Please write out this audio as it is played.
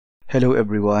Hello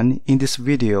everyone, in this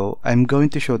video I'm going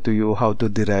to show to you how to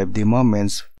derive the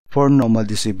moments for normal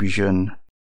distribution.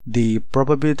 The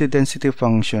probability density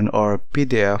function or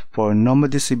PDF for normal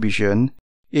distribution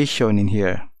is shown in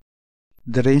here.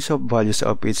 The range of values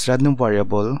of its random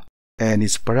variable and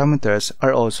its parameters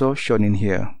are also shown in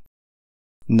here.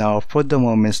 Now for the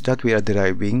moments that we are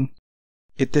deriving,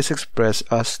 it is expressed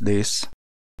as this: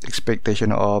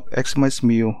 expectation of x minus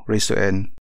mu raised to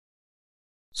n.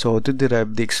 So to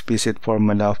derive the explicit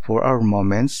formula for our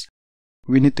moments,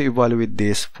 we need to evaluate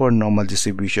this for normal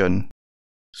distribution.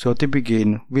 So to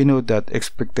begin, we know that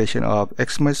expectation of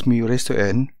x minus mu raised to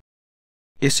n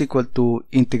is equal to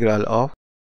integral of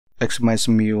x minus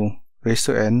mu raised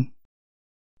to n,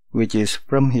 which is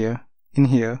from here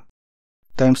in here,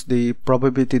 times the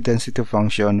probability density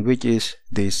function, which is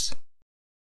this.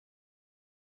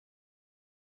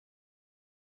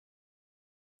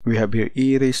 We have here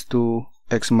e raised to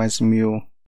x minus mu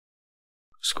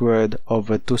squared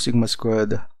over 2 sigma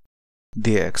squared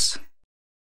dx.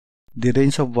 The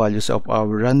range of values of our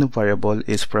random variable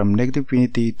is from negative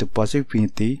infinity to positive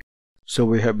infinity, so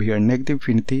we have here negative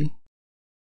infinity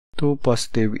to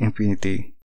positive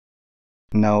infinity.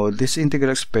 Now this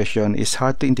integral expression is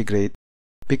hard to integrate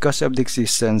because of the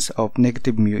existence of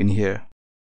negative mu in here.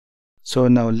 So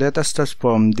now let us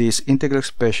transform this integral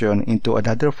expression into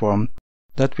another form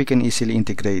that we can easily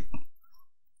integrate.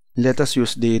 Let us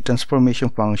use the transformation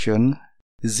function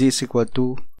z is equal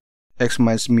to x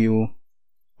minus mu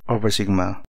over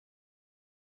sigma.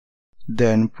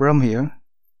 Then from here,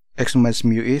 x minus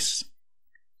mu is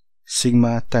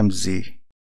sigma times z.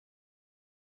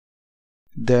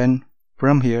 Then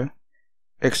from here,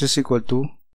 x is equal to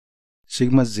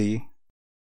sigma z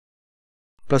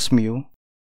plus mu.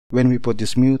 When we put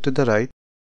this mu to the right,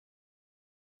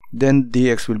 then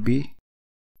dx will be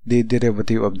the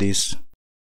derivative of this.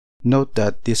 Note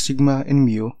that the sigma and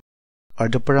mu are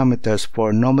the parameters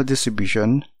for normal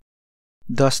distribution,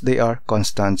 thus they are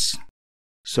constants.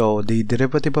 So the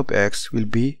derivative of x will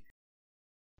be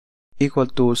equal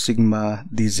to sigma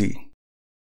dz.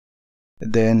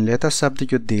 Then let us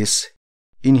substitute this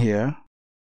in here.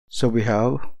 So we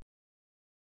have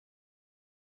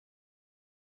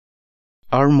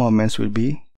our moments will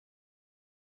be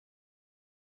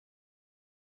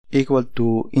equal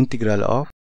to integral of,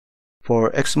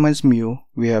 for x minus mu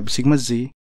we have sigma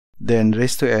z, then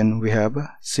raised to n we have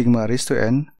sigma raised to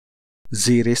n,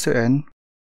 z raised to n,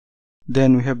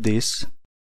 then we have this,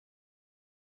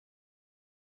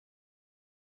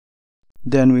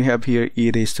 then we have here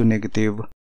e raised to negative,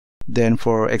 then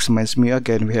for x minus mu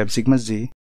again we have sigma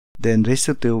z, then raised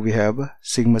to 2 we have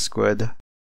sigma squared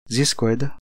z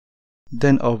squared,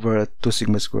 then over 2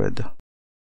 sigma squared.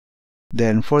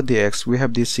 Then for dx we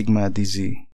have this sigma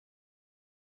dz.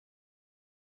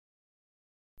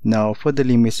 Now for the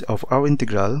limits of our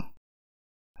integral,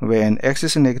 when x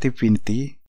is negative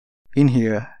infinity, in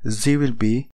here z will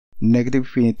be negative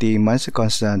infinity minus a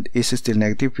constant is still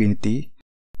negative infinity,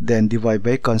 then divide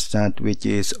by constant which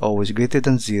is always greater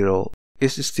than 0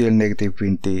 is still negative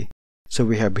infinity. So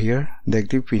we have here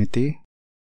negative infinity.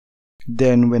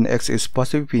 Then when x is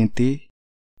positive infinity,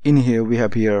 in here we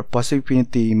have here positive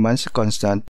infinity minus a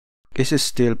constant is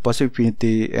still positive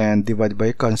infinity, and divided by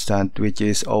a constant which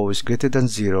is always greater than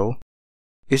 0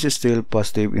 is still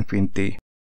positive infinity.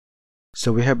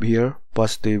 So we have here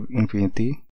positive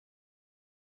infinity.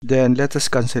 Then let us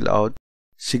cancel out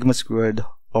sigma squared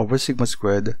over sigma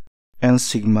squared and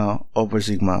sigma over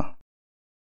sigma.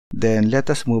 Then let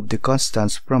us move the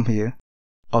constants from here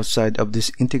outside of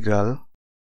this integral.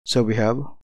 So we have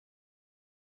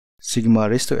sigma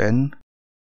raised to n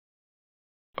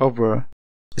over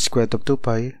square root of 2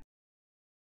 pi.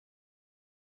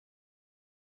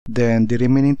 Then the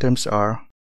remaining terms are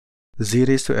z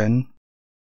raised to n,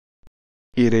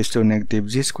 e raised to negative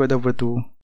z squared over 2.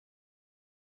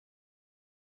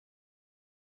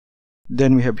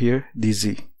 Then we have here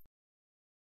dz.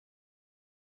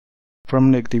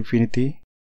 From negative infinity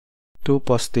to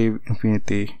positive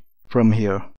infinity from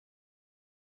here.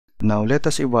 Now let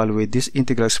us evaluate this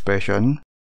integral expression.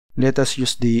 Let us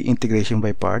use the integration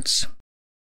by parts.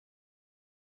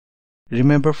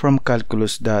 Remember from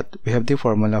calculus that we have the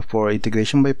formula for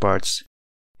integration by parts.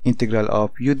 Integral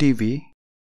of u dv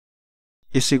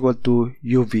is equal to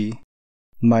uv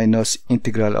minus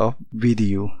integral of v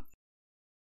du.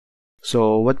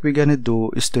 So what we're gonna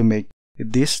do is to make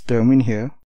this term in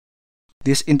here,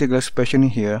 this integral expression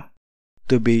in here,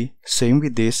 to be same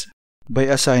with this by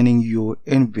assigning u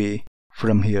and v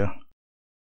from here.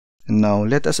 Now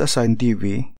let us assign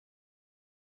dv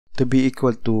to be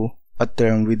equal to a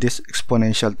term with this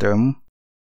exponential term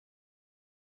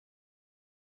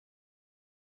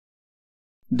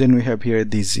Then we have here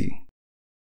dz.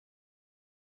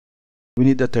 We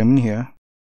need a term in here.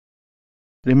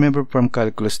 Remember from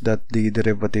calculus that the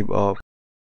derivative of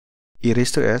e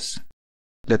raised to s,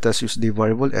 let us use the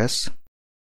variable s,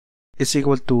 is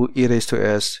equal to e raised to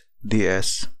s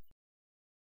ds.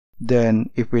 Then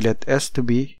if we let s to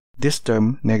be this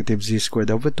term negative z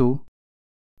squared over 2,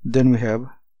 then we have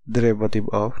derivative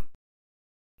of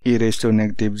e raised to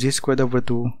negative z squared over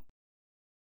 2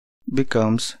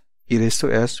 becomes e raised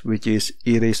to s, which is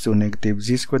e raised to negative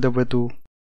z squared over 2,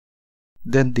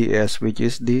 then ds, which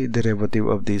is the derivative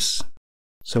of this.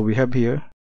 So we have here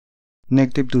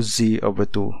negative 2z over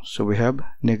 2. So we have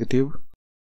negative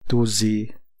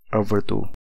 2z over 2.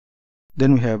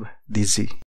 Then we have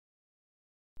dz.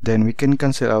 Then we can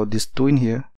cancel out this 2 in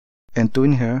here and 2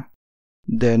 in here.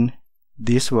 Then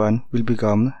this one will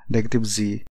become negative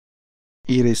z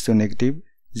e raised to negative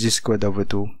z squared over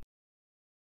 2.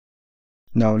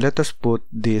 Now let us put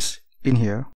this in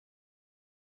here.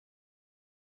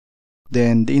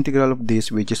 Then the integral of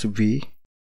this, which is v,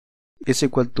 is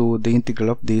equal to the integral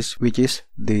of this, which is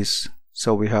this.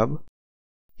 So we have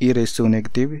e raised to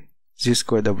negative z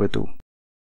squared over 2.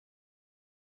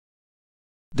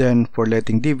 Then for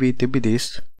letting dv to be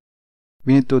this,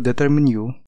 we need to determine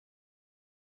u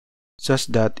such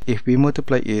that if we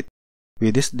multiply it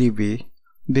with this dv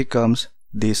becomes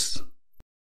this.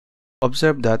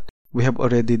 Observe that we have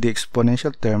already the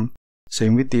exponential term,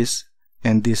 same with this,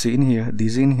 and dz in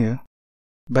here,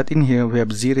 but in here we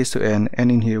have z raised to n, and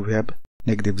in here we have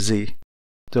negative z.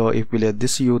 So if we let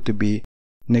this u to be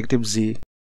negative z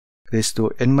raised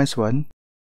to n minus 1,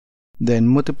 then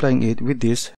multiplying it with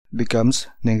this becomes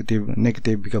negative,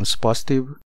 negative becomes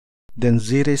positive, then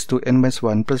z raised to n minus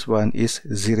 1 plus 1 is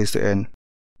z raised to n,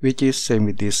 which is same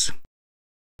with this.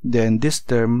 Then this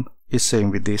term is same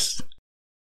with this.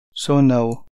 So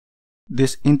now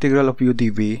this integral of u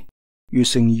dv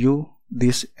using u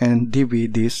this and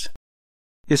dv this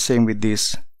is same with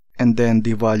this, and then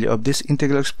the value of this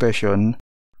integral expression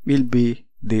will be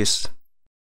this.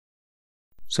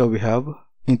 So we have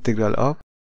integral of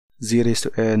z raised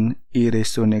to n e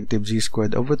raised to negative z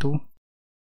squared over 2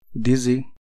 dz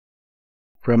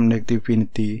from negative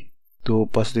infinity to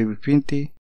positive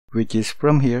infinity, which is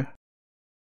from here,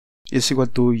 is equal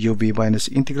to uv minus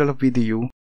integral of v du.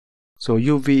 So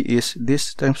uv is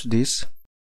this times this,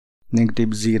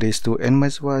 negative z raised to n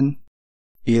minus 1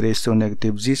 e raised to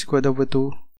negative z squared over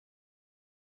 2,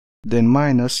 then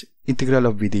minus integral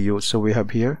of v du. So we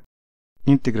have here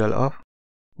integral of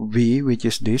v, which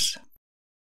is this,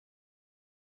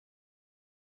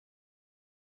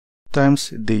 times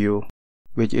du,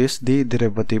 which is the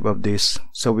derivative of this.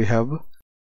 So we have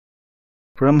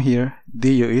from here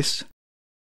du is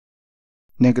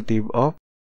negative of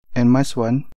n minus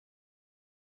 1,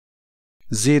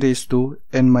 z raised to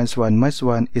n minus 1 minus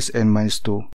 1 is n minus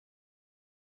 2.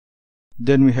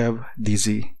 Then we have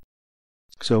dz.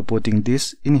 So putting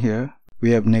this in here,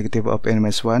 we have negative of n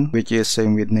minus 1, which is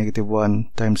same with negative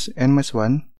 1 times n minus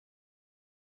 1,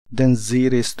 then z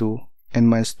raised to n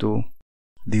minus 2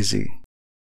 dz.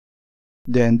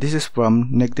 Then this is from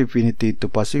negative infinity to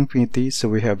positive infinity, so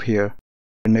we have here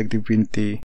negative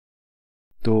infinity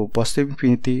to positive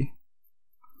infinity.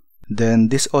 Then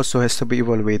this also has to be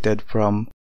evaluated from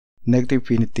negative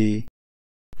infinity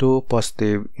to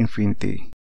positive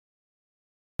infinity.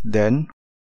 Then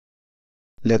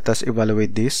let us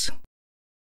evaluate this.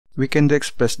 We can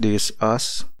express this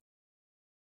as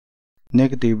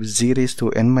negative z raised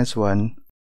to n minus 1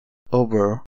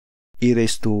 over e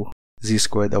raised to z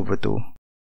squared over 2.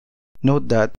 Note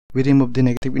that we remove the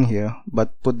negative in here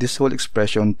but put this whole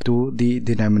expression to the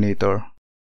denominator.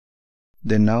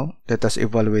 Then now let us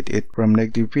evaluate it from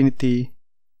negative infinity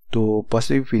to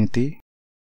positive infinity.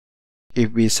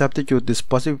 If we substitute this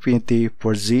positive infinity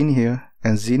for z in here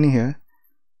and z in here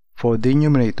for the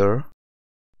numerator,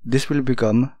 this will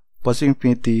become positive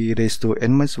infinity raised to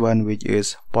n minus 1, which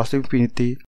is positive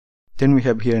infinity. Then we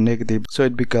have here negative, so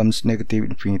it becomes negative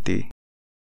infinity.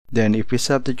 Then if we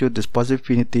substitute this positive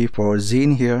infinity for z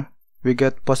in here, we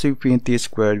get positive infinity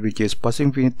squared, which is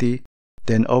positive infinity,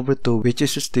 then over 2, which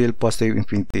is still positive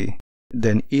infinity.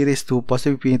 Then e raised to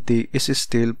positive infinity is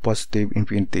still positive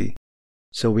infinity.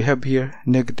 So we have here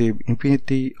negative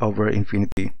infinity over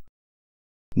infinity.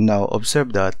 Now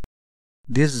observe that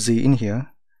this z in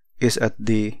here is at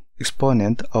the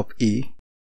exponent of e,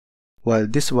 while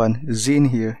this one z in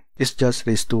here is just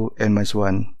raised to n minus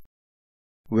 1.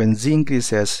 When z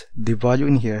increases, the value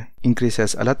in here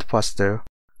increases a lot faster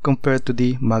compared to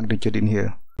the magnitude in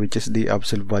here, which is the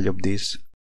absolute value of this.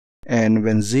 And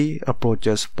when z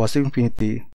approaches positive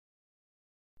infinity,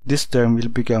 this term will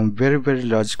become very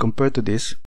large compared to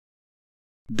this.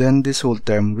 Then this whole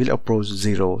term will approach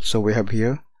 0. So we have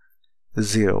here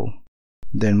 0.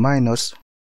 Then minus,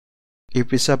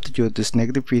 if we substitute this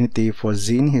negative infinity for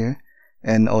z in here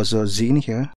and also z in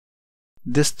here,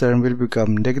 this term will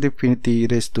become negative infinity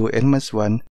raised to n minus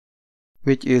 1,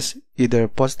 which is either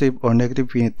positive or negative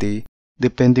infinity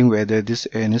depending whether this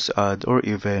n is odd or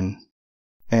even.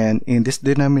 And in this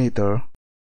denominator,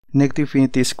 negative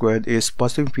infinity squared is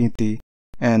positive infinity,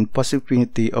 and positive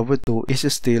infinity over 2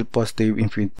 is still positive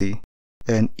infinity,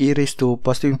 and e raised to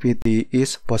positive infinity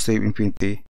is positive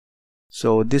infinity.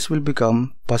 So this will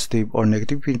become positive or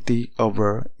negative infinity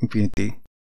over infinity.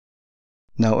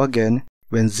 Now again,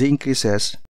 when z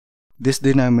increases, this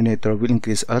denominator will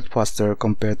increase a lot faster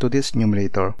compared to this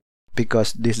numerator,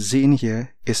 because this z in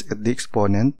here is at the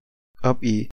exponent of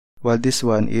e, while this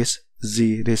one is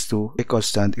z raised to a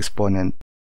constant exponent.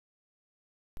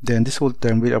 Then this whole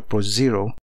term will approach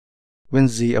 0 when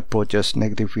z approaches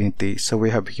negative infinity, so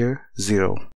we have here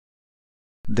 0.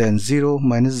 Then 0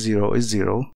 minus 0 is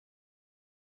 0,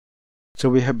 so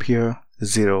we have here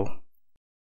 0.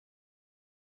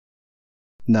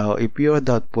 Now if you are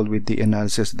doubtful with the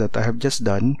analysis that I have just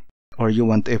done, or you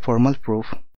want a formal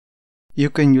proof,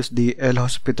 you can use the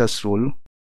L'Hospital's rule.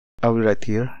 I will write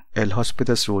here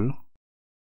L'Hospital's rule.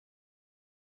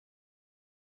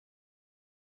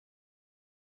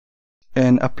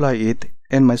 And apply it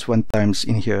n-1 times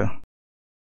in here.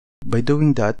 By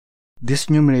doing that, this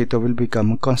numerator will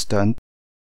become constant,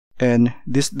 and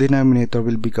this denominator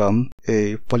will become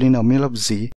a polynomial of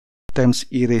z times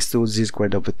e raised to z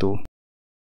squared over 2,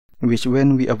 which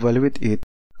when we evaluate it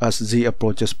as z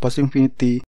approaches positive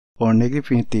infinity or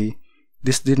negative infinity,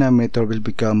 this denominator will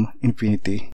become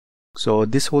infinity. So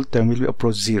this whole term will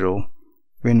approach 0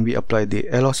 when we apply the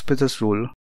L'Hospital's rule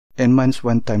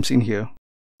n-1 times in here,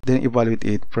 then evaluate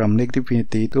it from negative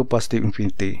infinity to positive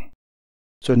infinity.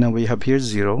 So now we have here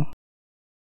 0.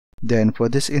 Then for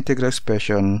this integral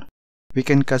expression, we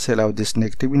can cancel out this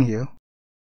negative in here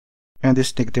and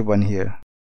this negative one here.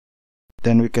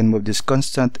 Then we can move this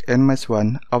constant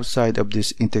n-1 outside of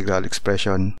this integral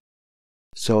expression.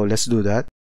 So let's do that.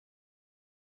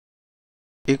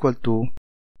 Equal to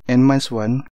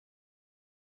n-1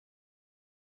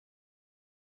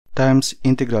 times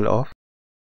integral of,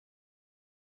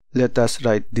 let us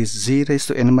write this z raised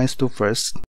to n-2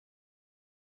 first,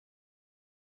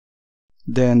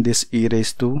 then this e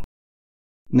raised to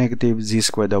negative z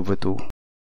squared over 2.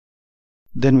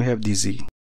 Then we have dz.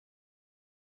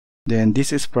 Then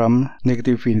this is from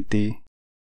negative infinity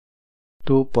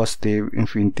to positive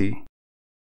infinity.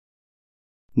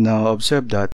 Now observe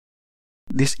that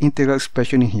this integral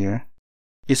expression here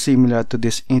is similar to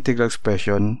this integral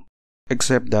expression,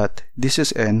 except that this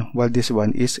is n while this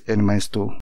one is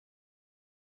n-2.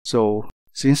 So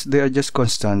since they are just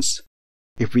constants,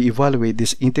 if we evaluate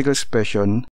this integral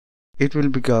expression, it will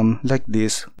become like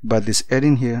this, but this n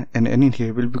in here and n in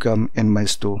here will become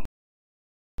n-2.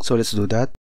 So let's do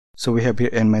that. So we have here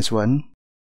n-1.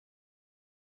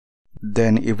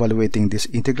 Then evaluating this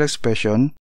integral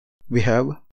expression, we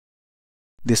have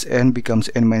this n becomes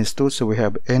n-2, so we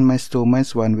have n-2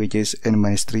 minus 1, which is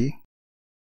n-3.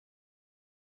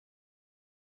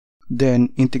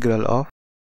 Then integral of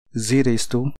z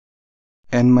raised to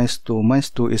n-2 minus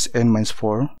 2 is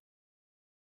n-4.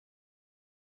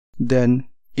 Then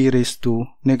e raised to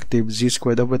negative z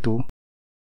squared over 2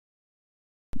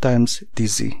 times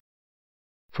dz,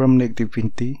 from negative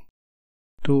infinity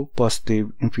to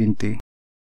positive infinity.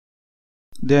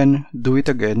 Then do it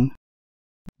again.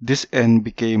 This n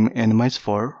became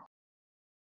n-4,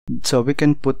 so we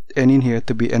can put n in here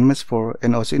to be n-4,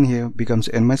 and also in here becomes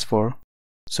n-4.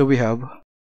 So we have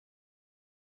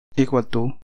equal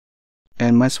to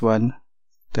n-1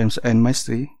 times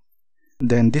n-3.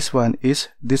 Then this one is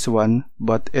this one,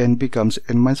 but n becomes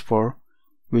n-4,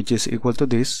 which is equal to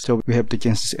this. So we have to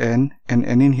change this n and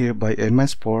n in here by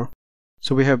n-4.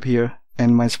 So we have here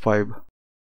n-5.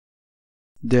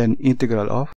 Then integral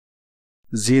of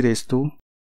z raised to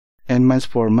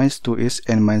n-4 minus 2 is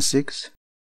n-6,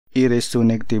 e raised to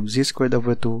negative z squared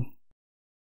over 2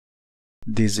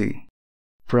 dz,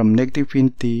 from negative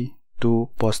infinity to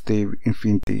positive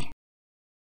infinity.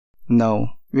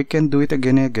 Now we can do it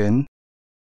again and again.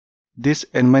 This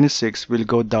n-6 will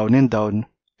go down and down,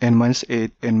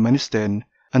 n-8 and -10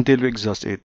 until we exhaust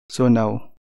it. So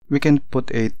now we can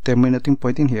put a terminating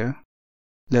point in here.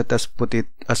 Let us put it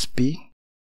as p.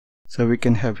 So we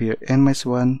can have here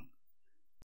n-1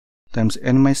 times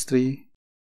n-3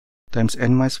 times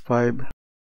n-5,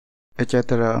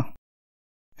 etc.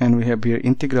 And we have here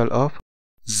integral of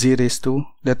z raised to,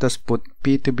 let us put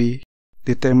p to be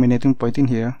the terminating point in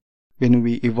here, when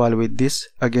we evaluate this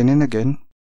again and again,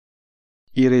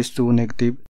 e raised to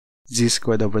negative z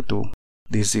squared over 2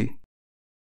 dz.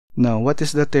 Now, what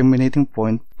is the terminating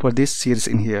point for this series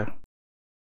in here?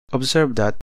 Observe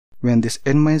that when this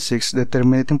n-6, the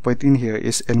terminating point in here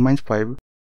is n-5.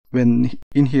 When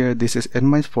in here this is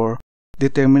n-4, the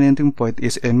terminating point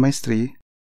is n-3.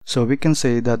 So we can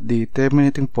say that the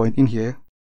terminating point in here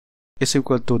is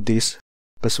equal to this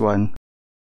plus 1.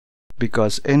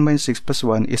 Because n-6 plus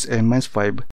 1 is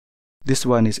n-5. This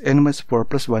one is n-4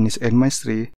 plus 1 is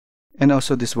n-3. And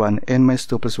also this one,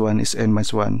 n-2 plus 1 is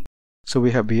n-1. So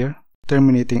we have here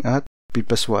terminating at p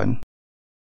plus 1.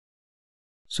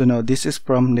 So now this is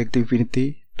from negative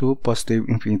infinity to positive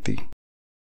infinity.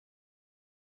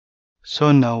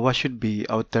 So now what should be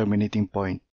our terminating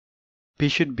point? P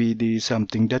should be the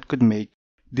something that could make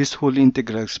this whole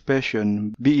integral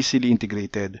expression be easily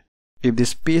integrated. If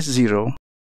this p is 0,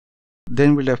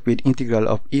 then we're left with integral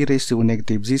of e raised to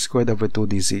negative z squared over 2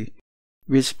 dz,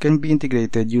 which can be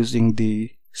integrated using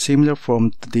the similar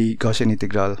form to the Gaussian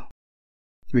integral.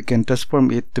 We can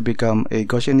transform it to become a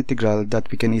Gaussian integral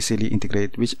that we can easily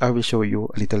integrate, which I will show you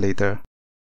a little later.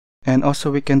 And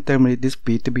also we can terminate this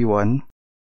p to be 1.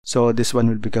 So this one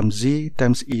will become z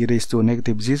times e raised to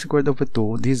negative z squared over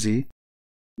 2 dz,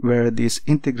 where this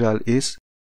integral is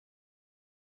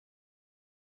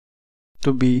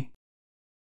to be,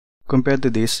 compared to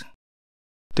this,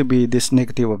 to be this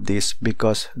negative of this,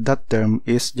 because that term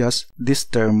is just this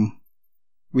term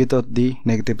without the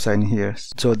negative sign here.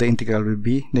 So the integral will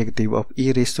be negative of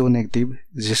e raised to negative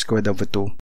z squared over 2.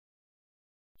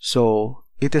 So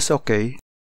it is okay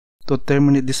to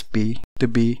terminate this p to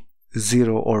be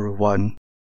 0 or 1,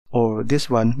 or this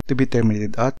one to be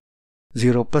terminated at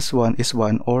 0 plus 1 is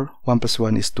 1 or 1 plus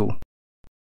 1 is 2.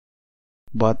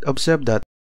 But observe that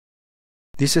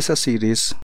this is a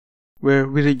series where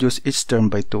we reduce each term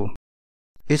by 2.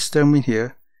 Each term in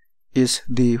here is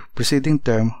the preceding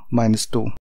term minus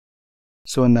 2.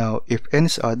 So now if n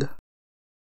is odd,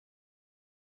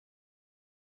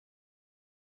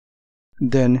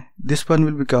 then this one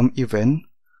will become even.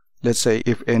 Let's say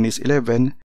if n is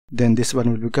 11, then this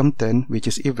one will become 10, which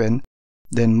is even.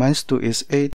 Then minus 2 is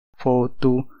 8. For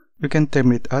 2, we can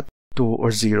terminate at 2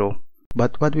 or 0.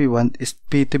 But what we want is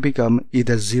p to become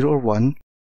either 0 or 1.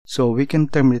 So we can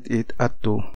terminate it at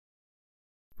 2,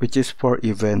 which is for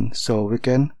even. So we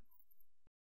can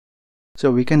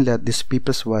let this p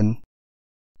plus 1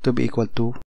 to be equal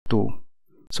to 2,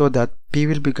 so that p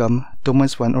will become 2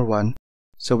 minus 1 or 1.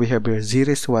 So we have here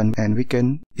 0 is 1, and we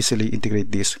can easily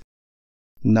integrate this.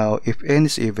 Now if n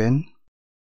is even,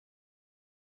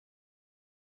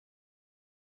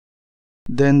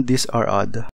 then these are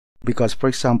odd, because for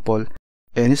example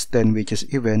n is 10, which is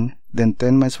even, then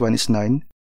 10 minus 1 is 9,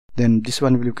 then this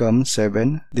one will become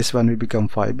 7, this one will become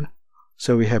 5.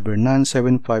 So we have here 9,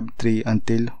 7, 5, 3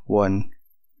 until 1.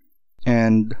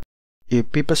 And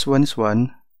if p plus 1 is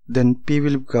 1, then p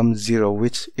will become 0,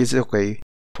 which is okay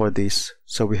for this.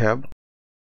 So we have,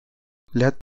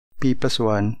 let p plus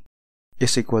 1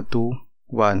 is equal to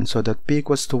 1, so that p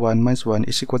equals to 1 minus 1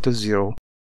 is equal to 0,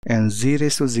 and z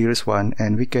raised to 0 is 1,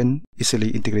 and we can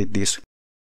easily integrate this.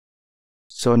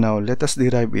 So now let us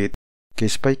derive it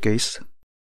case by case.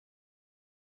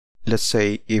 Let's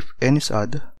say if n is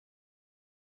odd,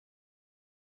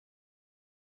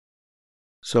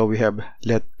 so we have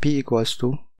let p equals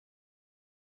to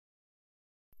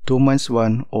 2 minus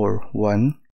 1 or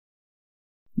 1.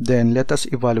 Then let us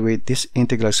evaluate this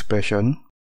integral expression.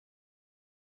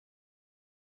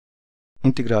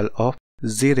 Integral of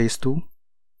z raised to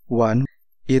 1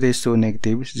 e raised to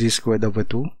negative z squared over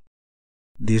 2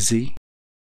 dz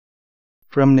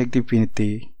from negative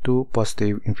infinity to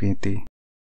positive infinity.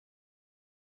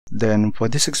 Then for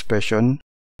this expression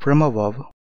from above,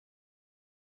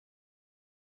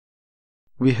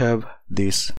 we have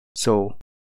this. So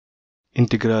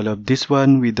integral of this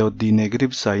one without the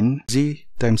negative sign, z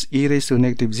times e raised to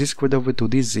negative z squared over 2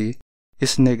 dz,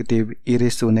 is negative e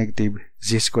raised to negative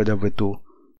z squared over 2.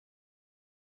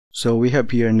 So we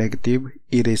have here negative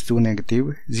e raised to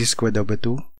negative z squared over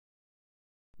 2,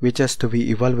 which has to be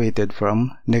evaluated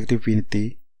from negative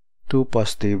infinity to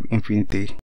positive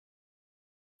infinity.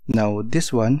 Now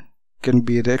this one can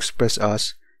be re-expressed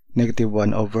as negative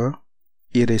 1 over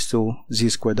e raised to z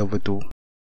squared over 2.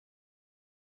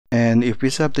 And if we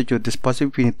substitute this positive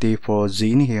infinity for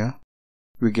z in here,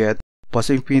 we get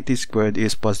positive infinity squared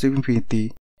is positive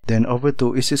infinity, then over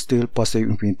 2 is still positive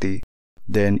infinity.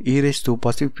 Then e raised to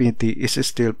positive infinity is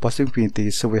still positive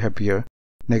infinity, so we have here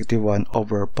negative 1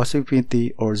 over positive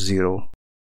infinity or 0.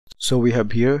 So we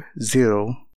have here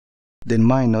 0, then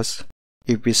minus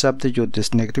if we substitute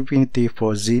this negative infinity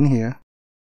for z in here,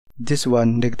 this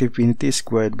one, negative infinity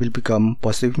squared, will become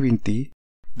positive infinity,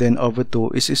 then over 2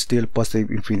 is still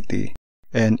positive infinity,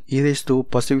 and e raised to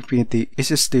positive infinity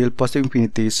is still positive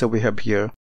infinity, so we have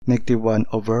here negative 1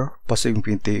 over positive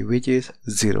infinity, which is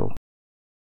 0.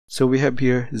 So we have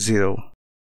here 0.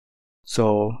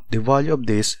 So the value of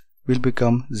this will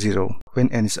become 0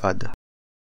 when n is odd.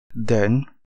 Then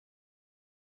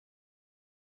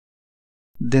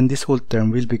this whole term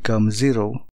will become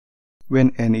 0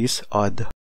 when n is odd.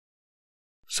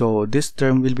 So this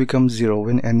term will become 0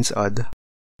 when n is odd.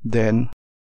 Then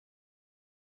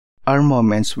our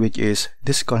moments, which is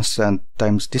this constant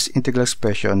times this integral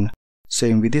expression,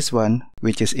 same with this one,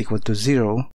 which is equal to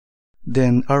 0,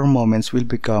 then our moments will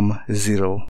become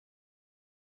 0.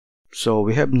 So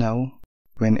we have now,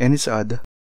 when n is odd,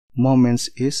 moments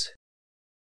is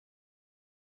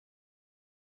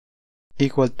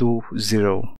equal to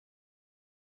 0.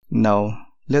 Now,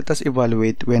 let us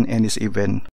evaluate when n is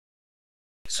even.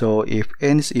 So if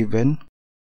n is even,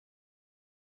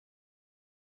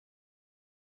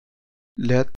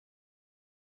 let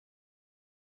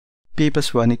p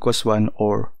plus 1 equals 1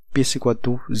 or p is equal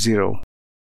to 0.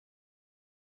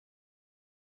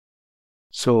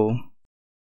 So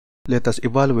let us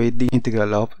evaluate the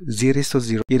integral of z raised to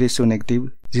 0 e raised to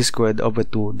negative z squared over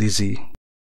 2 dz.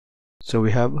 So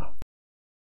we have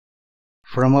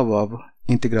from above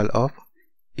integral of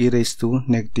e raised to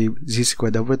negative z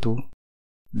squared over 2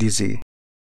 dz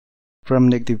from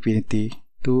negative infinity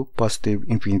to positive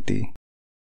infinity.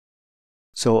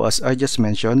 So as I just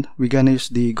mentioned, we're gonna use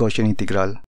the Gaussian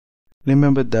integral.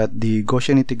 Remember that the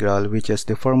Gaussian integral, which is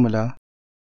the formula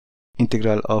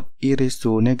integral of e raised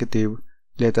to negative,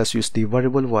 let us use the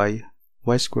variable y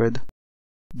squared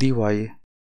dy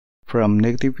from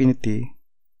negative infinity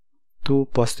to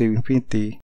positive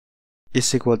infinity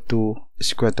is equal to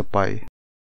square root of pi.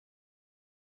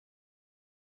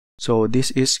 So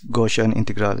this is Gaussian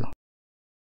integral.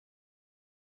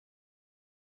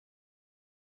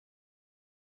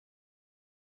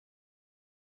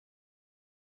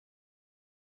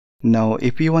 Now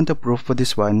if you want a proof for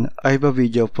this one, I have a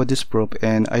video for this proof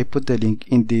and I put the link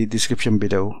in the description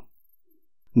below.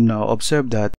 Now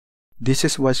observe that this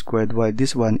is y squared while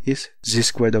this one is z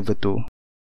squared over 2.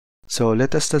 So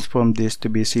let us transform this to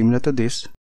be similar to this.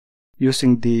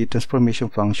 Using the transformation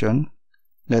function,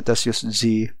 let us use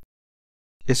z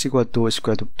is equal to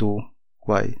square root of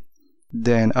 2y.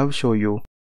 Then I'll show you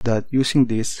that using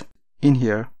this in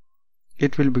here,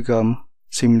 it will become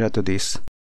similar to this.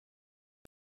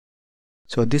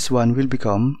 So this one will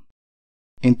become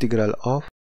integral of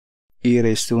e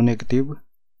raised to negative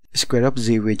square of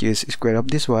z, which is square of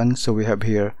this one. So we have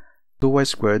here 2y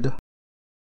squared,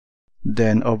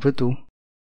 then over 2.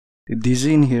 Dz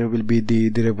in here will be the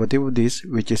derivative of this,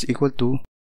 which is equal to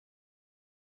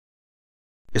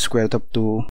square root of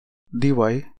 2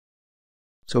 dy.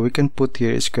 So we can put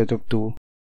here square root of 2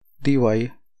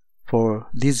 dy for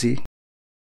dz.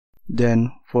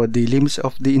 Then for the limits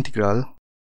of the integral,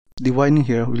 the y in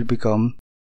here will become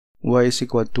y is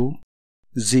equal to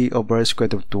z over square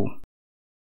root of 2.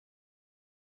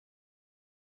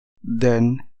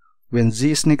 Then when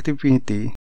z is negative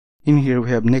infinity, in here we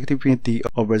have negative infinity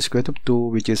over square root of 2,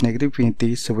 which is negative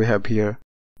infinity, so we have here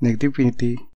negative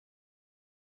infinity.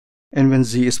 And when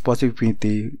z is positive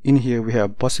infinity, in here we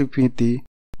have positive infinity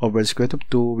over square root of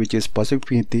 2, which is positive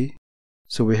infinity,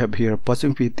 so we have here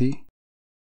positive infinity.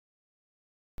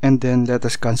 And then let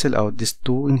us cancel out this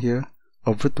 2 in here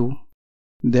over 2.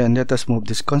 Then let us move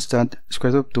this constant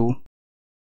square root of 2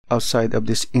 outside of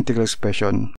this integral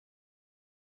expression.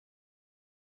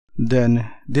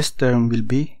 Then this term will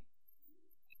be,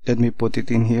 let me put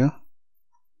it in here,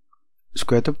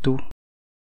 square root of 2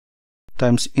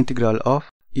 times integral of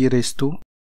e raised to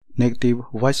negative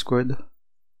y squared,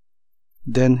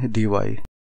 then dy.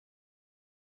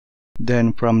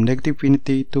 Then from negative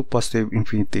infinity to positive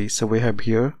infinity, so we have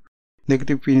here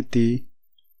negative infinity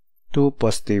to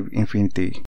positive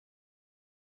infinity.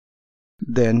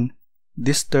 Then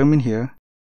this term in here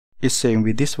is same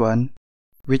with this one,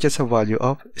 which has a value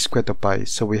of square root of pi,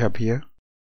 so we have here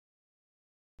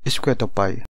square root of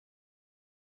pi.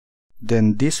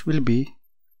 Then this will be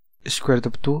square root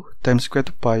of 2 times square root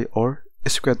of pi, or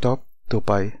square root of 2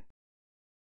 pi.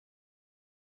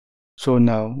 So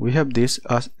now we have this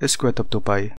as square root of 2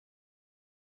 pi.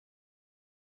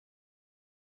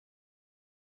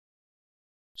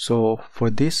 So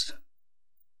for this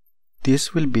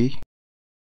will be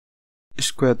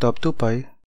square root of 2 pi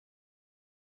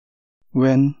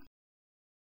when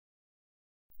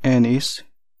n is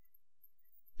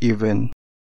even.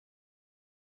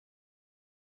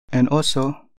 And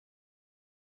also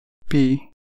P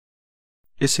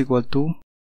is equal to,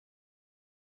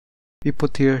 we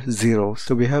put here 0,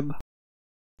 so we have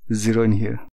 0 in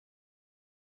here.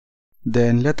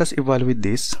 Then let us evaluate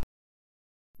this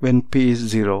when P is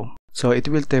 0, so it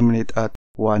will terminate at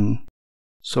 1.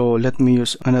 So let me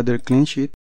use another clean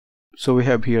sheet. So we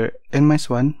have here n minus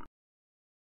 1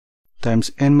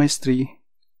 times n minus 3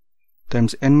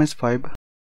 times n minus 5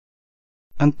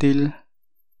 until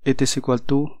it is equal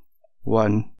to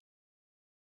 1,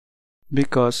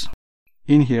 because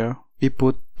in here we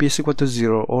put P is equal to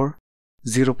 0, or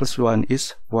 0 plus 1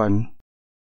 is 1.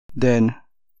 Then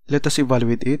let us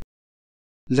evaluate it.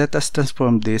 Let us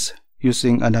transform this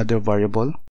using another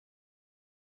variable.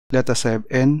 Let us have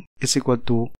n is equal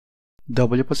to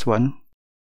w plus 1.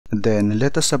 Then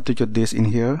let us substitute this in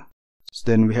here.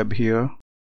 So then we have here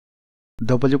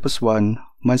w plus 1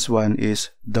 minus 1 is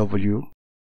w.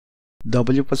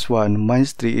 W plus 1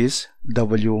 minus 3 is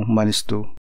w minus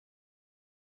 2.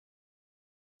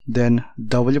 Then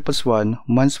w plus 1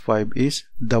 minus 5 is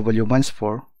w minus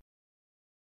 4,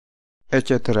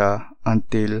 etc.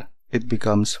 until it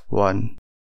becomes 1.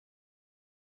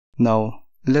 Now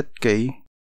let k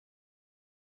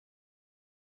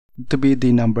to be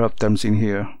the number of terms in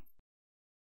here.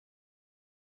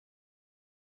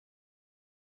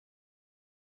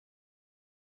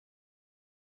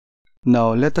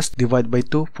 Now let us divide by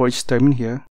 2 for each term in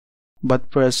here, but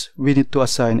first we need to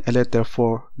assign a letter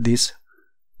for this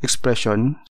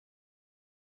expression.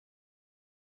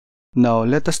 Now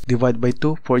let us divide by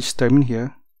 2 for each term in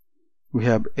here. We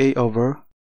have a over,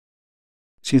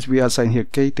 since we assign here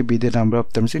k to be the number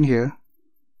of terms in here,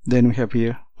 then we have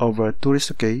here over 2 raised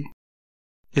to k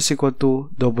is equal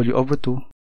to w over 2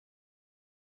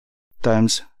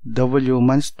 times w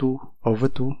minus 2 over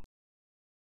 2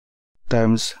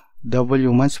 times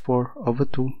w minus 4 over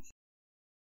 2,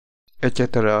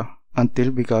 etc. until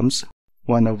becomes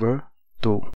 1 over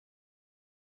 2.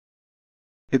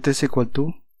 It is equal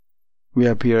to, we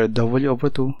have here w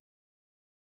over 2,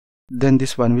 then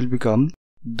this one will become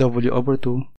w over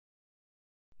 2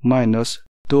 minus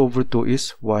 2 over 2 is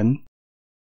 1,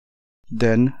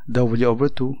 then w over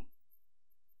 2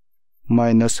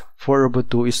 minus 4 over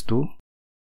 2 is 2,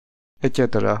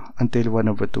 etc. until 1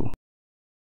 over 2.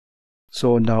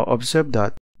 So now observe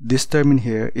that this term in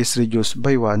here is reduced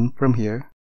by 1 from here,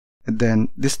 and then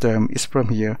this term is from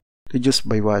here reduced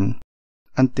by 1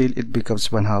 until it becomes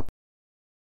 1/2.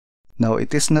 Now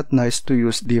it is not nice to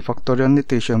use the factorial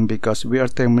notation because we are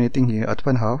terminating here at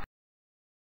 1/2.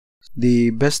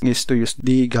 The best is to use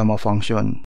the gamma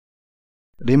function.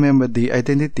 Remember the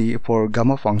identity for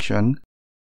gamma function.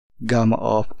 Gamma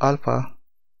of alpha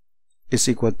is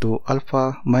equal to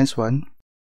alpha minus 1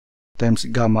 times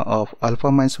gamma of alpha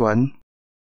minus 1,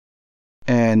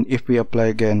 and if we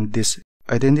apply again this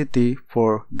identity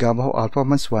for gamma of alpha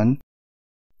minus 1,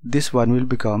 this one will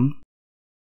become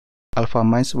alpha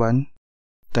minus 1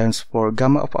 times for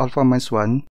gamma of alpha minus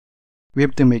 1, we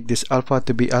have to make this alpha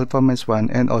to be alpha minus 1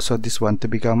 and also this one to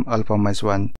become alpha minus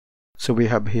 1. So we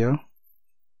have here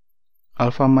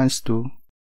alpha minus 2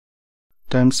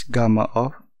 times gamma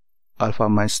of alpha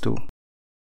minus 2,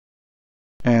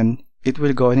 and it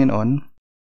will go on and on.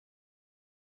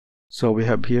 So we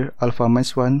have here alpha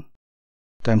minus 1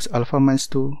 times alpha minus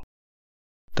 2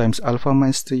 times alpha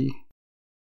minus 3,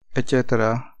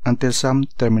 etc. until some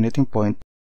terminating point.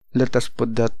 Let us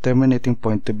put that terminating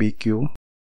point to be q.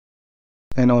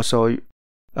 And also,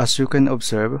 as you can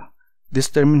observe, this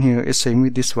term in here is same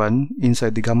with this one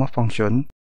inside the gamma function.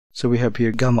 So we have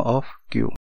here gamma of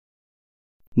q.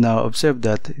 Now observe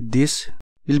that this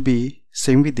will be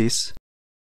same with this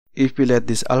if we let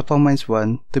this alpha minus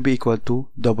 1 to be equal to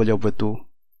w over 2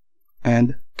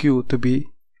 and q to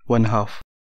be 1/2.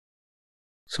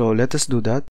 So let us do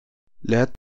that.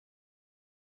 Let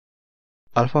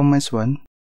alpha minus 1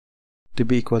 to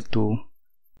be equal to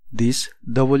this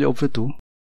w over 2,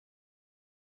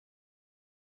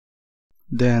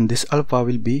 then this alpha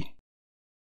will be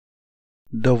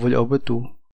w over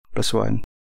 2 plus 1.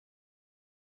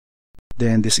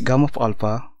 Then this gamma of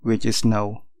alpha, which is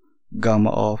now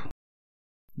gamma of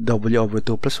w over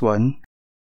 2 plus 1,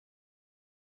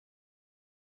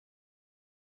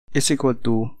 is equal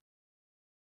to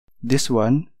this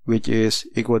one, which is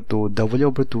equal to w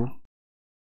over 2,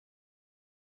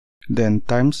 then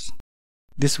times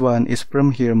this one is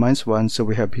from here minus 1, so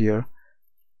we have here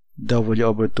w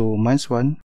over 2 minus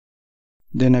 1,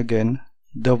 then again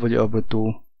w over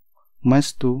 2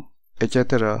 minus 2,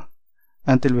 etc.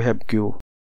 until we have q,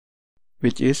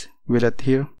 which is, we let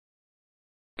here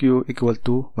q equal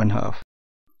to 1/2.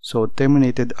 So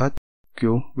terminated at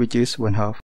q, which is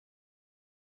 1/2.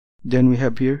 Then we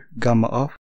have here gamma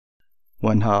of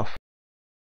 1/2.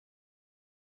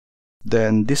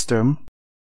 Then this term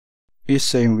is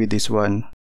same with this one,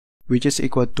 which is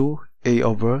equal to a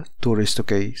over 2 raised to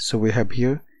k. So we have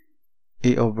here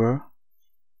a over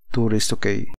 2 raised to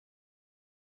k.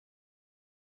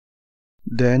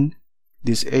 Then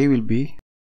this a will be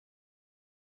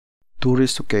 2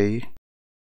 raised to k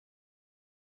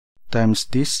times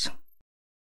this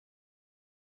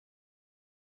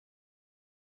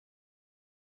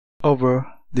over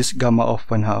this gamma of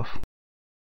 1/2.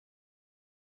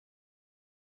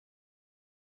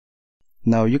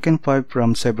 Now you can find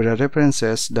from several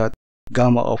references that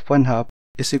gamma of 1/2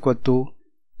 is equal to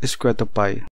square root of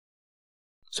pi.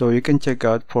 So you can check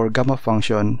out for gamma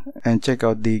function and check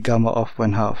out the gamma of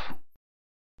 1/2.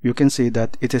 You can see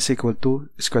that it is equal to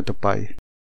square root of pi.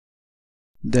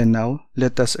 Then now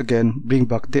let us again bring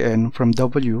back the n from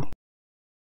w.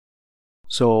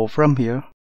 So from here,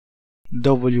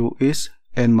 w is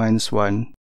n minus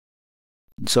 1.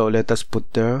 So let us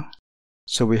put there.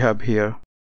 So we have here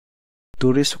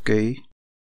 2 raised to k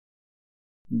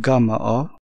gamma of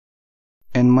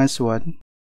n minus 1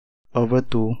 over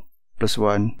 2 plus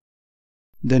 1.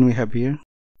 Then we have here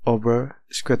over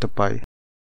square root of pi.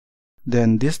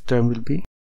 Then this term will be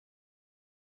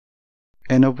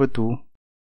n over 2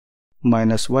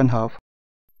 minus 1/2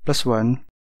 plus 1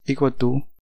 equal to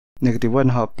negative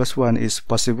 1/2 plus 1 is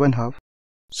positive 1/2.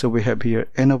 So we have here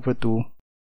n over 2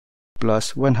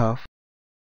 plus 1/2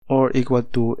 or equal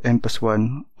to n plus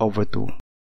 1 over 2.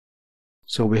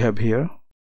 So we have here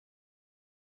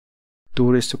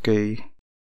 2 raised to k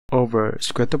over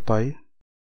square root of pi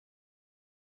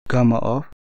gamma of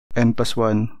n plus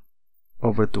 1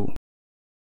 over 2.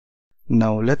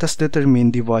 Now let us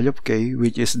determine the value of k,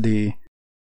 which is the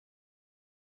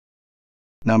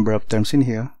number of terms in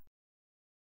here.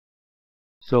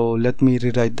 So let me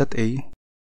rewrite that a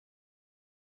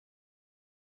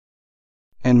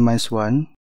n minus 1,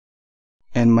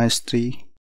 n minus 3,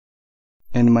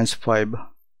 n minus 5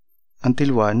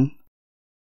 until 1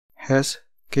 has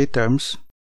k terms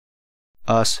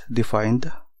as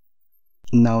defined.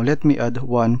 Now let me add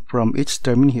 1 from each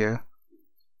term in here.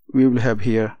 We will have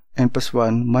here n plus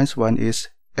 1 minus 1 is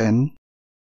n.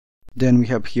 Then we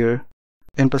have here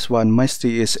n plus 1 minus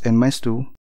 3 is n minus 2.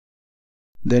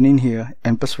 Then in here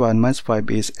n plus 1 minus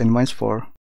 5 is n minus 4,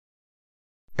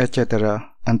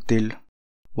 etc. until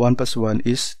 1 plus 1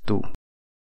 is 2.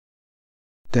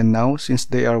 Then now since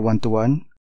they are 1 to 1,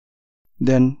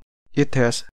 then it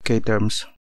has k terms.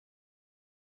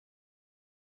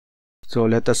 So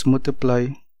let us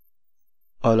multiply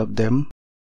all of them.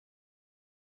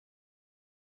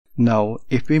 Now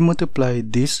if we multiply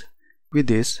this with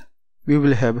this, we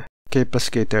will have k plus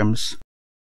k terms.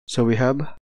 So we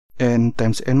have n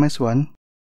times n minus 1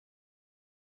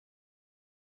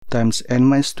 times n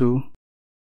minus 2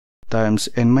 times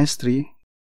n minus 3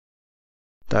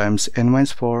 times n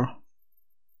minus 4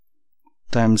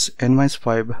 times n minus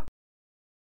 5,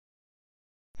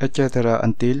 etc.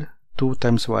 until 2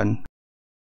 times 1,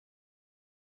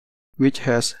 which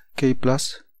has k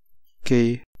plus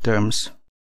k terms.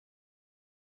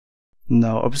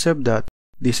 Now observe that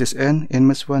this is n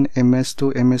minus 1, n minus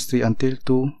 2, n minus 3 until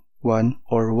 2, 1,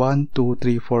 or 1, 2,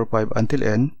 3, 4, 5 until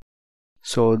n.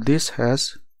 So this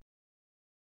has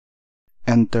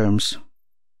n terms.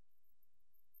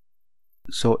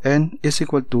 So n is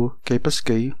equal to k plus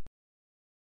k.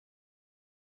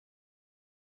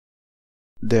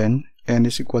 Then n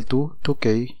is equal to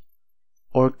 2k,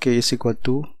 or k is equal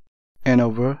to n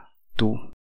over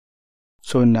 2.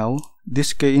 So now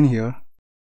this k in here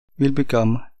will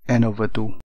become n over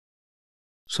 2.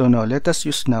 So now let us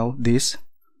use now this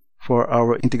for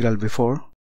our integral before.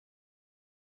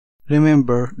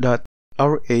 Remember that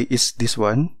our a is this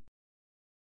one.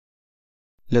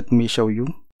 Let me show you.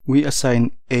 We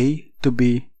assign a to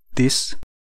be this.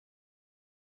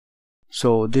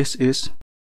 So this is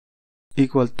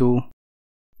equal to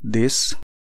this.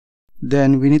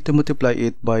 Then we need to multiply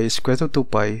it by square root of 2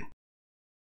 pi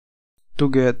to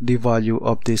get the value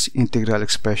of this integral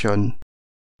expression.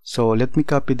 So let me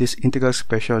copy this integral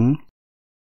expression.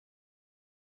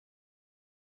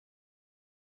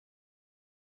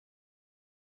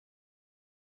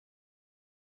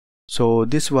 So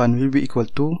this one will be equal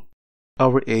to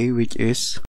our a, which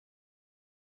is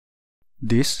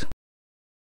this.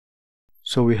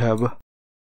 So we have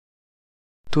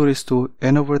 2 raised to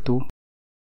n over 2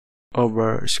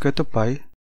 over square root of pi,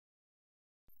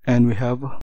 and we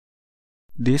have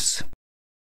this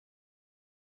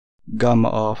gamma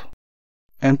of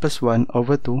n plus 1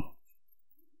 over 2.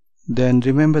 Then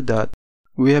remember that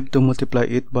we have to multiply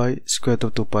it by square root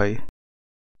of 2 pi.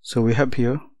 So we have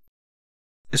here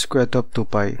square root of 2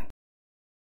 pi.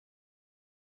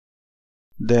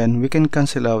 Then we can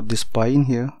cancel out this pi in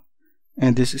here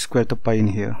and this square root of pi in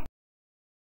here.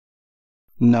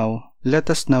 Now let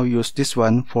us now use this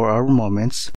one for our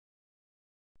moments.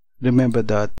 Remember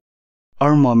that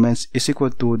our moments is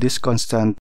equal to this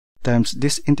constant times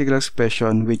this integral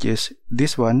expression, which is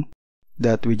this one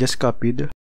that we just copied.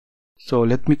 So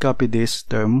let me copy this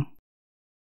term.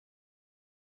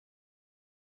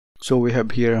 So we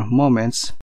have here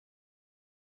moments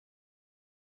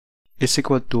is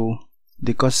equal to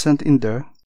the constant in there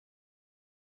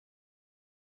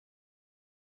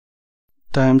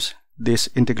times this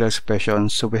integral expression.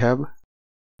 So we have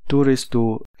 2 raised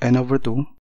to n over 2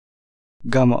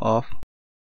 gamma of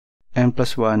n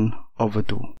plus 1 over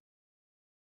 2.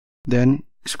 Then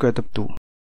square root of 2.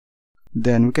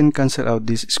 Then we can cancel out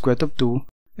this square root of 2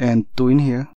 and 2 in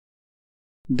here.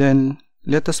 Then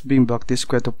let us bring back this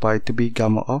square root of pi to be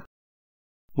gamma of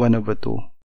 1 over 2.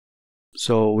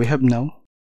 So we have now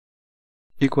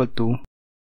equal to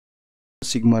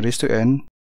sigma raised to n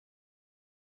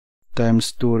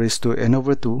times 2 raised to n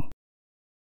over 2,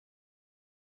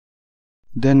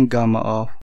 then gamma of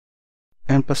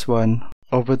n plus 1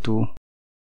 over 2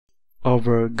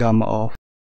 over gamma of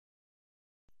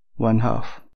 1/2.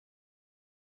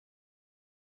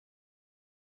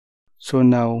 So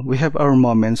now we have our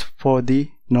moments for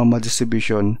the normal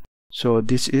distribution. So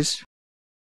this is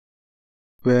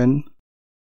when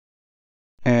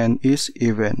n is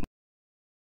even.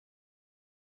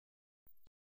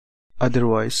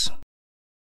 Otherwise,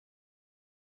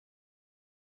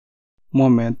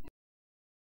 moment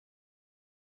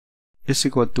is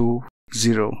equal to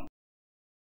 0.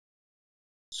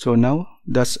 So now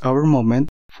that's our moment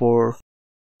for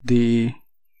the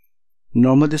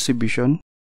normal distribution.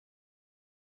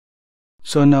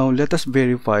 So now let us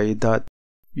verify that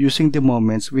using the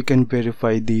moments we can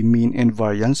verify the mean and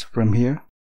variance from here.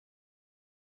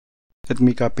 Let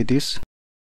me copy this.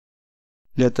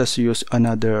 Let us use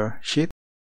another sheet.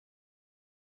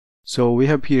 So we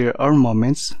have here our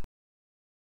moments.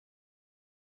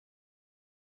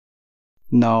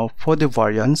 Now for the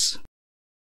variance,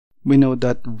 we know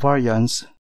that variance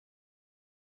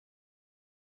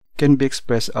can be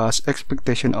expressed as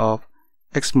expectation of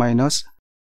x minus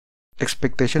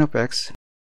expectation of x.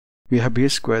 We have here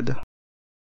squared,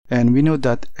 and we know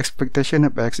that expectation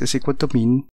of x is equal to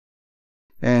mean,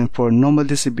 and for normal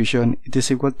distribution it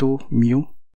is equal to mu.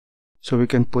 So we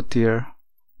can put here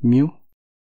mu.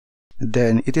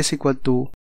 Then it is equal to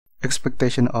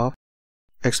expectation of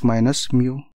x minus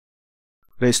mu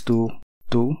raised to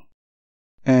 2,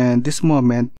 and this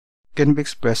moment can be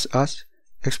expressed as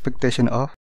expectation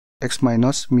of x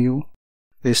minus mu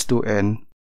raised to n.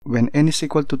 When n is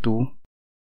equal to 2,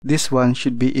 this one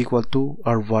should be equal to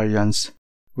our variance.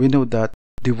 We know that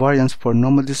the variance for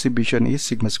normal distribution is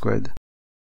sigma squared.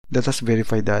 Let us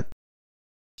verify that.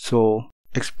 So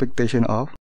expectation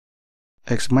of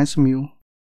x minus mu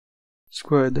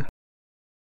squared,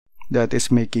 that is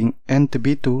making n to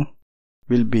be 2,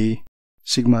 will be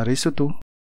sigma raised to 2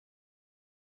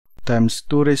 times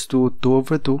 2 raised to 2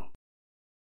 over 2,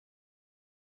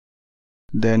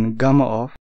 then gamma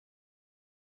of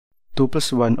 2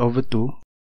 plus 1 over 2,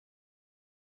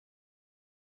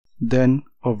 then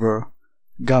over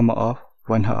gamma of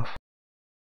 1/2.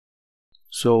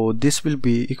 So this will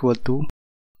be equal to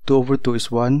 2 over 2 is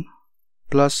 1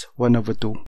 plus 1 over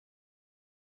 2.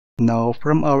 Now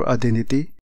from our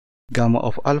identity, gamma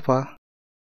of alpha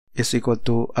is equal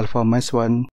to alpha minus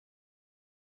 1,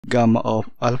 gamma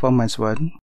of alpha minus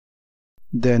 1,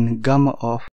 then gamma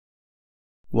of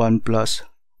 1 plus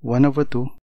 1 over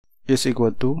 2 is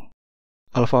equal to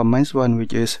alpha minus 1,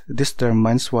 which is this term,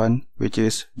 minus 1, which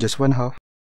is just 1/2.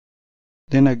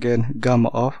 Then again gamma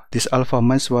of this alpha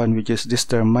minus 1, which is this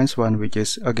term minus 1, which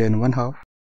is again 1/2.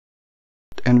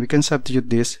 And we can substitute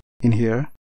this in here.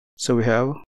 So we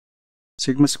have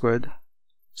sigma squared.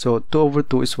 So 2 over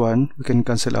 2 is 1, we can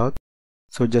cancel out.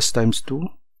 So just times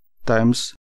 2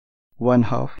 times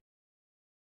 1/2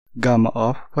 gamma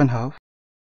of 1/2,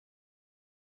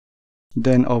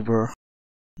 then over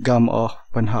gamma of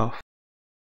 1/2.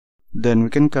 Then we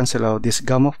can cancel out this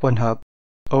gamma of 1/2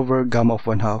 over gamma of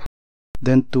 1/2,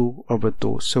 then 2 over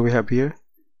 2. So we have here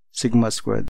sigma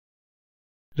squared.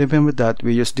 Remember that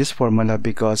we use this formula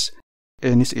because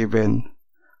n is even.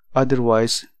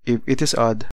 Otherwise, if it is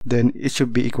odd, then it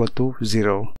should be equal to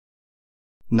 0.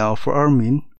 Now for our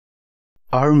mean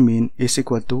is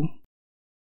equal to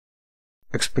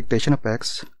expectation of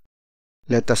x.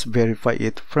 Let us verify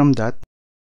it from that.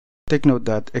 Take note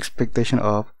that expectation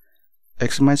of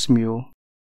x minus mu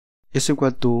is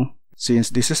equal to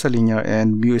since this is a linear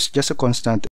and mu is just a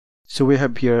constant. So we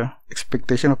have here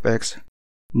expectation of x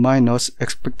minus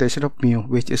expectation of mu,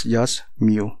 which is just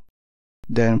mu.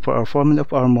 Then for our formula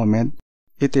of our moment,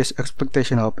 it is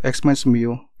expectation of x minus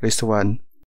mu raised to 1.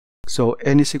 So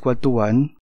n is equal to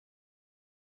 1.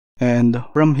 And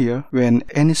from here, when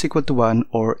n is equal to 1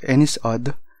 or n is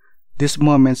odd, this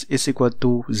moment is equal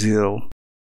to 0.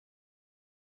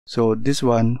 So this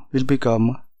one will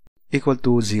become equal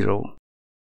to 0.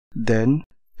 Then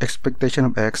expectation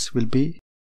of x will be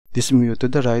this mu to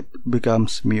the right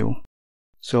becomes mu.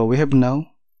 So we have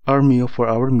now our mu for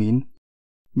our mean,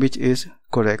 which is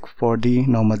correct for the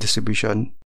normal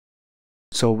distribution.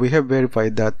 So we have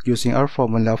verified that using our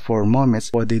formula for moments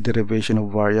for the derivation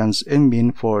of variance and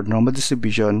mean for normal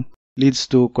distribution leads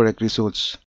to correct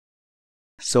results.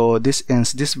 So this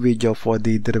ends this video for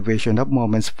the derivation of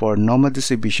moments for normal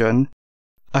distribution.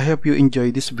 I hope you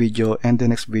enjoyed this video and the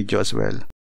next video as well.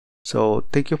 So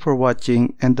thank you for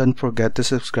watching, and don't forget to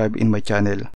subscribe in my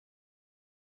channel.